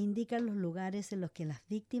que indican los lugares en los que las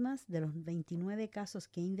víctimas de los 29 casos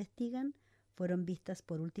que investigan fueron vistas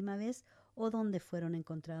por última vez o donde fueron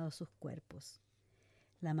encontrados sus cuerpos.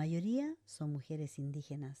 La mayoría son mujeres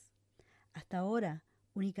indígenas. Hasta ahora,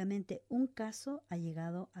 únicamente un caso ha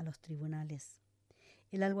llegado a los tribunales.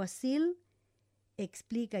 El alguacil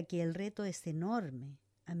explica que el reto es enorme.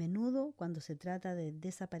 A menudo, cuando se trata de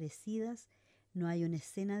desaparecidas, no hay una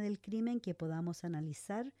escena del crimen que podamos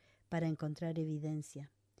analizar para encontrar evidencia.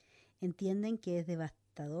 Entienden que es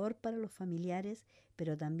devastador para los familiares,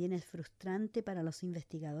 pero también es frustrante para los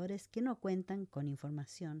investigadores que no cuentan con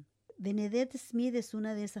información. Benedette Smith es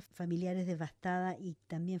una de esas familiares devastada y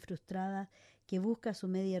también frustrada que busca a su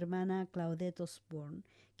media hermana Claudette Osborne,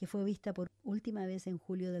 que fue vista por última vez en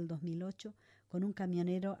julio del 2008 con un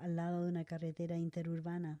camionero al lado de una carretera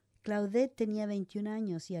interurbana. Claudette tenía 21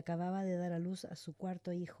 años y acababa de dar a luz a su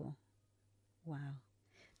cuarto hijo. ¡Wow!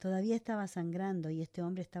 Todavía estaba sangrando y este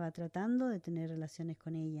hombre estaba tratando de tener relaciones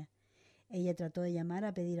con ella. Ella trató de llamar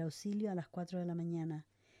a pedir auxilio a las 4 de la mañana,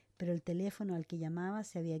 pero el teléfono al que llamaba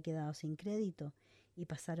se había quedado sin crédito y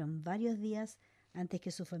pasaron varios días antes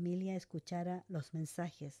que su familia escuchara los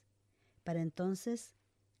mensajes. Para entonces,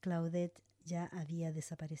 Claudette ya había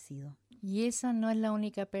desaparecido. Y esa no es la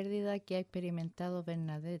única pérdida que ha experimentado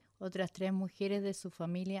Bernadette. Otras 3 mujeres de su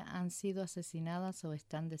familia han sido asesinadas o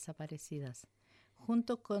están desaparecidas.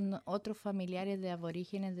 Junto con otros familiares de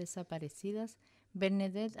aborígenes desaparecidas,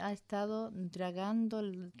 Bernadette ha estado dragando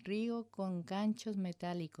el río con ganchos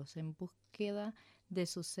metálicos en búsqueda de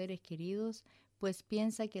sus seres queridos, pues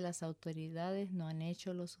piensa que las autoridades no han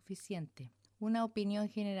hecho lo suficiente. Una opinión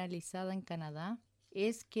generalizada en Canadá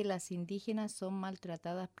es que las indígenas son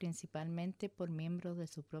maltratadas principalmente por miembros de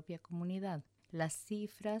su propia comunidad. Las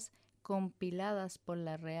cifras compiladas por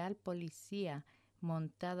la Real Policía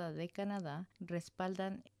Montada de Canadá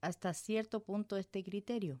respaldan hasta cierto punto este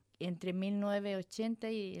criterio. Entre 1980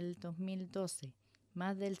 y el 2012,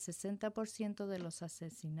 más del 60% de los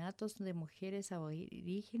asesinatos de mujeres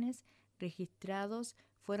aborígenes registrados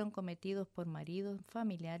fueron cometidos por maridos,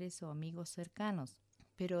 familiares o amigos cercanos.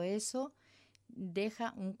 Pero eso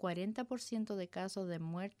deja un 40% de casos de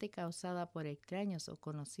muerte causada por extraños o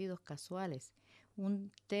conocidos casuales,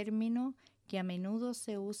 un término que a menudo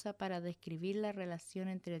se usa para describir la relación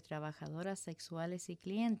entre trabajadoras sexuales y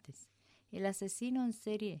clientes. El asesino en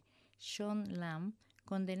serie Sean Lamb,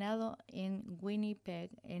 condenado en Winnipeg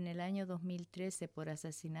en el año 2013 por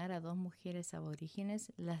asesinar a 2 mujeres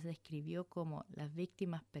aborígenes, las describió como las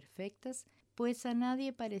víctimas perfectas, pues a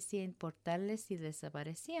nadie parecía importarles si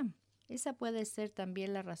desaparecían. Esa puede ser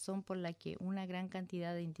también la razón por la que una gran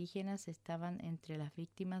cantidad de indígenas estaban entre las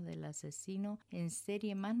víctimas del asesino en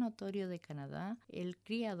serie más notorio de Canadá, el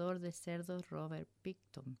criador de cerdos Robert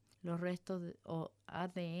Picton. Los restos o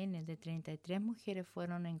ADN de 33 mujeres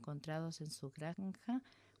fueron encontrados en su granja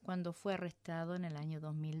cuando fue arrestado en el año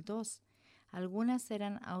 2002. Algunas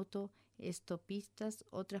eran autoestopistas,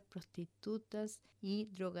 otras prostitutas y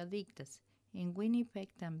drogadictas. En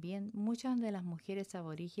Winnipeg también muchas de las mujeres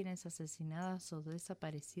aborígenes asesinadas o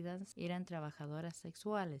desaparecidas eran trabajadoras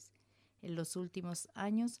sexuales. En los últimos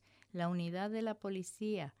años, la unidad de la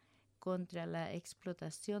policía contra la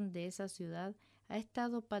explotación de esa ciudad ha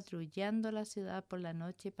estado patrullando la ciudad por la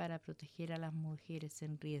noche para proteger a las mujeres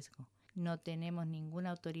en riesgo. No tenemos ninguna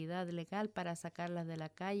autoridad legal para sacarlas de la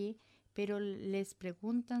calle, pero les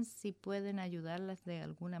preguntan si pueden ayudarlas de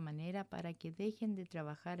alguna manera para que dejen de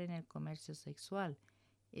trabajar en el comercio sexual.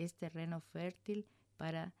 Es terreno fértil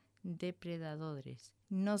para depredadores.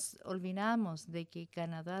 Nos olvidamos de que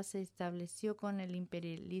Canadá se estableció con el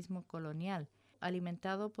imperialismo colonial,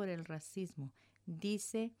 alimentado por el racismo,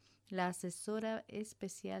 dice la asesora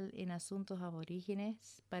especial en asuntos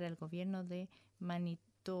aborígenes para el gobierno de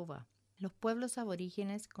Manitoba. Los pueblos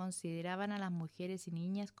aborígenes consideraban a las mujeres y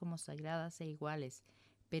niñas como sagradas e iguales,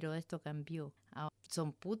 pero esto cambió. Ahora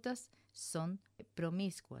son putas, son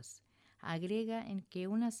promiscuas. Agrega en que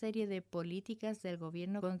una serie de políticas del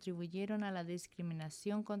gobierno contribuyeron a la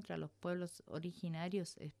discriminación contra los pueblos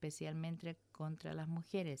originarios, especialmente contra las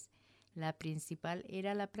mujeres. La principal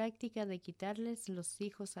era la práctica de quitarles los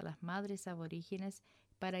hijos a las madres aborígenes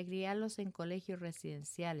para criarlos en colegios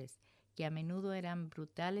residenciales, que a menudo eran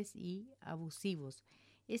brutales y abusivos.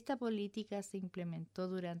 Esta política se implementó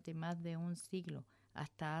durante más de un siglo,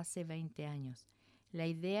 hasta hace 20 años. La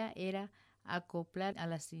idea era acoplar a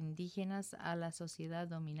las indígenas a la sociedad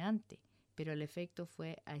dominante, pero el efecto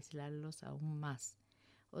fue aislarlos aún más.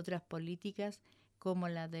 Otras políticas, como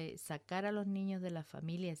la de sacar a los niños de las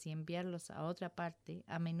familias y enviarlos a otra parte,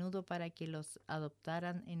 a menudo para que los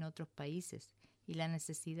adoptaran en otros países, y la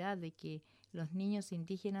necesidad de que los niños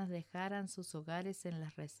indígenas dejaran sus hogares en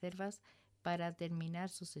las reservas para terminar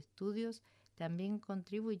sus estudios, también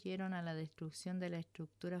contribuyeron a la destrucción de la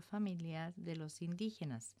estructura familiar de los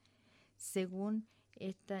indígenas. Según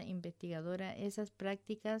esta investigadora, esas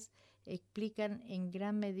prácticas explican en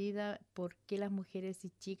gran medida por qué las mujeres y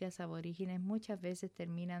chicas aborígenes muchas veces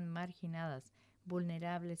terminan marginadas,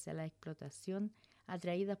 vulnerables a la explotación,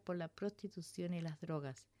 atraídas por la prostitución y las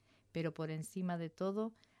drogas. Pero por encima de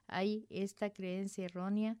todo, hay esta creencia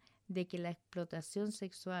errónea de que la explotación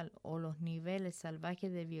sexual o los niveles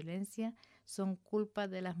salvajes de violencia son culpa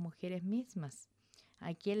de las mujeres mismas.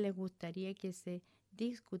 ¿A quién les gustaría que se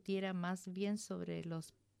discutiera más bien sobre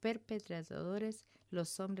los perpetradores,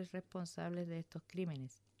 los hombres responsables de estos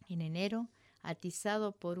crímenes? En enero,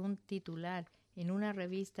 atizado por un titular en una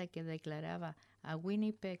revista que declaraba a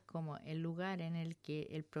Winnipeg como el lugar en el que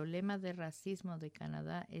el problema de racismo de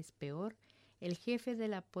Canadá es peor, el jefe de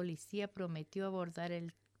la policía prometió abordar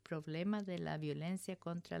el problema de la violencia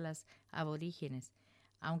contra las aborígenes,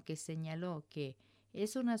 aunque señaló que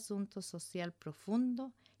es un asunto social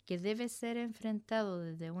profundo que debe ser enfrentado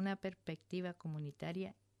desde una perspectiva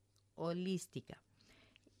comunitaria holística.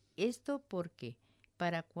 Esto porque,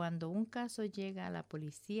 para cuando un caso llega a la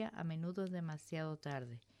policía, a menudo es demasiado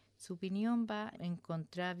tarde. Su opinión va en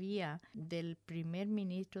contravía del primer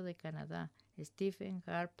ministro de Canadá, Stephen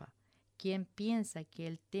Harper, quien piensa que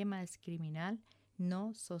el tema es criminal,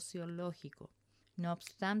 no sociológico. No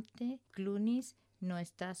obstante, Clunies no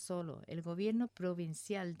está solo. El gobierno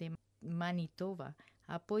provincial de Manitoba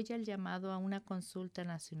apoya el llamado a una consulta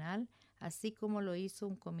nacional, así como lo hizo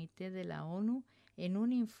un comité de la ONU en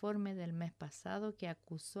un informe del mes pasado que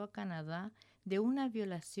acusó a Canadá de una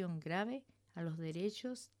violación grave a los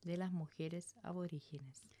derechos de las mujeres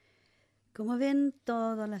aborígenes. Como ven,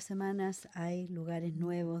 todas las semanas hay lugares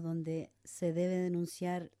nuevos donde se debe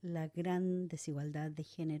denunciar la gran desigualdad de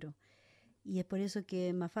género. Y es por eso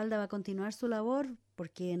que Mafalda va a continuar su labor,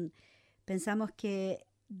 porque pensamos que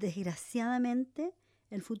desgraciadamente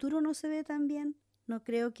el futuro no se ve tan bien. No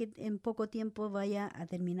creo que en poco tiempo vaya a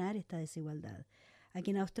terminar esta desigualdad.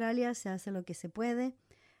 Aquí en Australia se hace lo que se puede.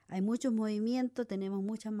 Hay muchos movimientos, tenemos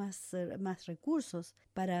muchos más recursos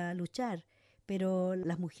para luchar, pero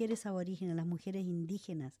las mujeres aborígenes, las mujeres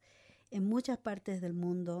indígenas, en muchas partes del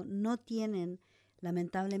mundo no tienen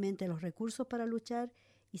lamentablemente los recursos para luchar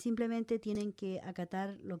y simplemente tienen que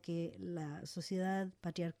acatar lo que la sociedad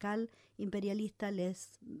patriarcal imperialista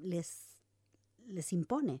les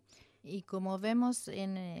impone. Y como vemos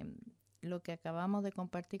en lo que acabamos de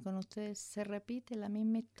compartir con ustedes, se repite la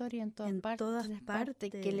misma historia en todas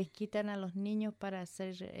partes, que les quitan a los niños para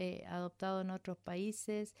ser adoptados en otros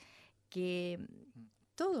países, que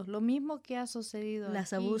todo, lo mismo que ha sucedido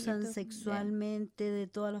las aquí, abusan sexualmente de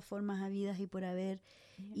todas las formas habidas y por haber.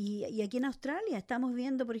 Y aquí en Australia estamos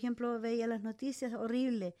viendo, por ejemplo, veía las noticias,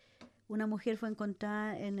 horrible, una mujer fue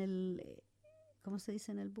encontrada en el, ¿cómo se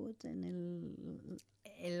dice? En el boot, en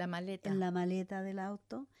la maleta. En la maleta del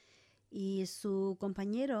auto. Y su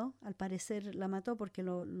compañero, al parecer, la mató porque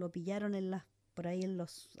lo pillaron por ahí en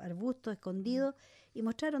los arbustos escondidos y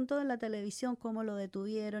mostraron todo en la televisión, cómo lo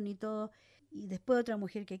detuvieron y todo. Y después otra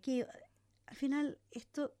mujer que aquí... Al final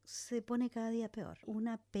esto se pone cada día peor.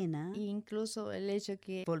 Una pena. Incluso el hecho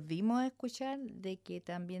que volvimos a escuchar de que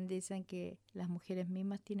también dicen que las mujeres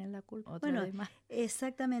mismas tienen la culpa. Bueno,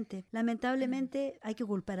 exactamente. Lamentablemente hay que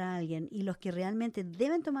culpar a alguien y los que realmente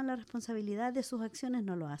deben tomar la responsabilidad de sus acciones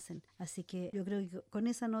no lo hacen. Así que yo creo que con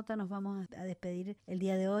esa nota nos vamos a despedir el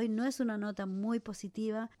día de hoy. No es una nota muy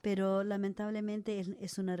positiva, pero lamentablemente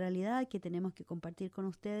es una realidad que tenemos que compartir con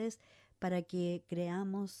ustedes para que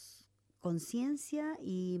creamos conciencia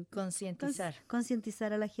y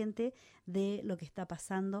concientizar a la gente de lo que está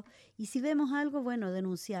pasando. Y si vemos algo, bueno,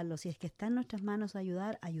 denunciarlo. Si es que está en nuestras manos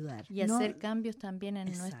ayudar. Y hacer cambios también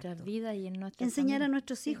en nuestras vidas y en nuestra enseñar familia. A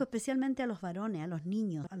nuestros hijos, especialmente a los varones, a los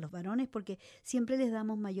niños, a los varones, porque siempre les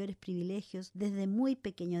damos mayores privilegios desde muy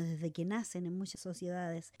pequeños, desde que nacen en muchas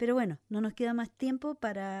sociedades. Pero bueno, no nos queda más tiempo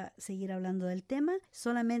para seguir hablando del tema.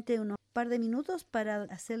 Solamente unos par de minutos para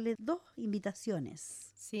hacerle 2 invitaciones.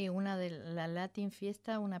 Sí, una de la Latin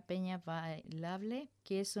Fiesta, una peña bailable,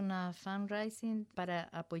 que es una fundraising para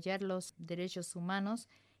apoyar los derechos humanos,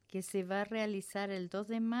 que se va a realizar el 2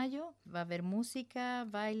 de mayo. Va a haber música,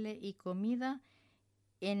 baile y comida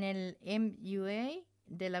en el MUA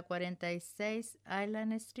de la 46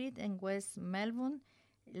 Island Street en West Melbourne.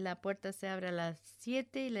 La puerta se abre a las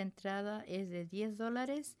 7 y la entrada es de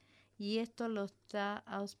 $10. Y esto lo está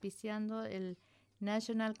auspiciando el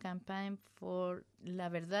National Campaign for la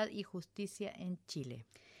Verdad y Justicia en Chile.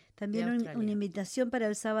 También una invitación para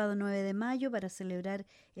el sábado 9 de mayo para celebrar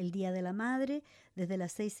el Día de la Madre desde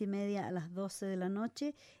las 6:30 a las 12 de la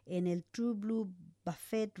noche en el True Blue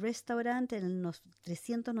Buffet Restaurant en los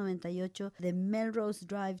 398 de Melrose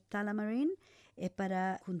Drive, Tullamarine. Es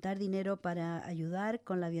para juntar dinero para ayudar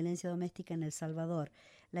con la violencia doméstica en El Salvador.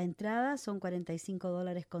 La entrada son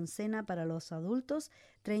 $45 con cena para los adultos,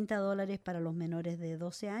 $30 para los menores de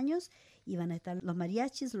 12 años y van a estar los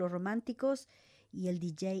mariachis, los románticos y el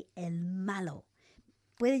DJ El Malo.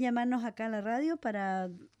 Puede llamarnos acá a la radio para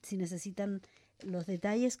si necesitan los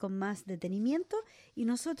detalles con más detenimiento, y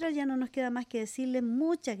nosotras ya no nos queda más que decirles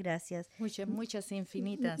muchas gracias. Muchas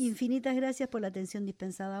infinitas. Infinitas gracias por la atención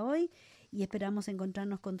dispensada hoy, y esperamos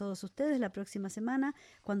encontrarnos con todos ustedes la próxima semana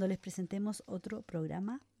cuando les presentemos otro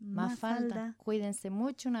programa Mafalda. Cuídense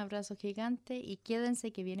mucho, un abrazo gigante y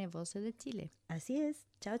quédense que viene Voces de Chile. Así es.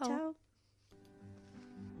 Chao, chao.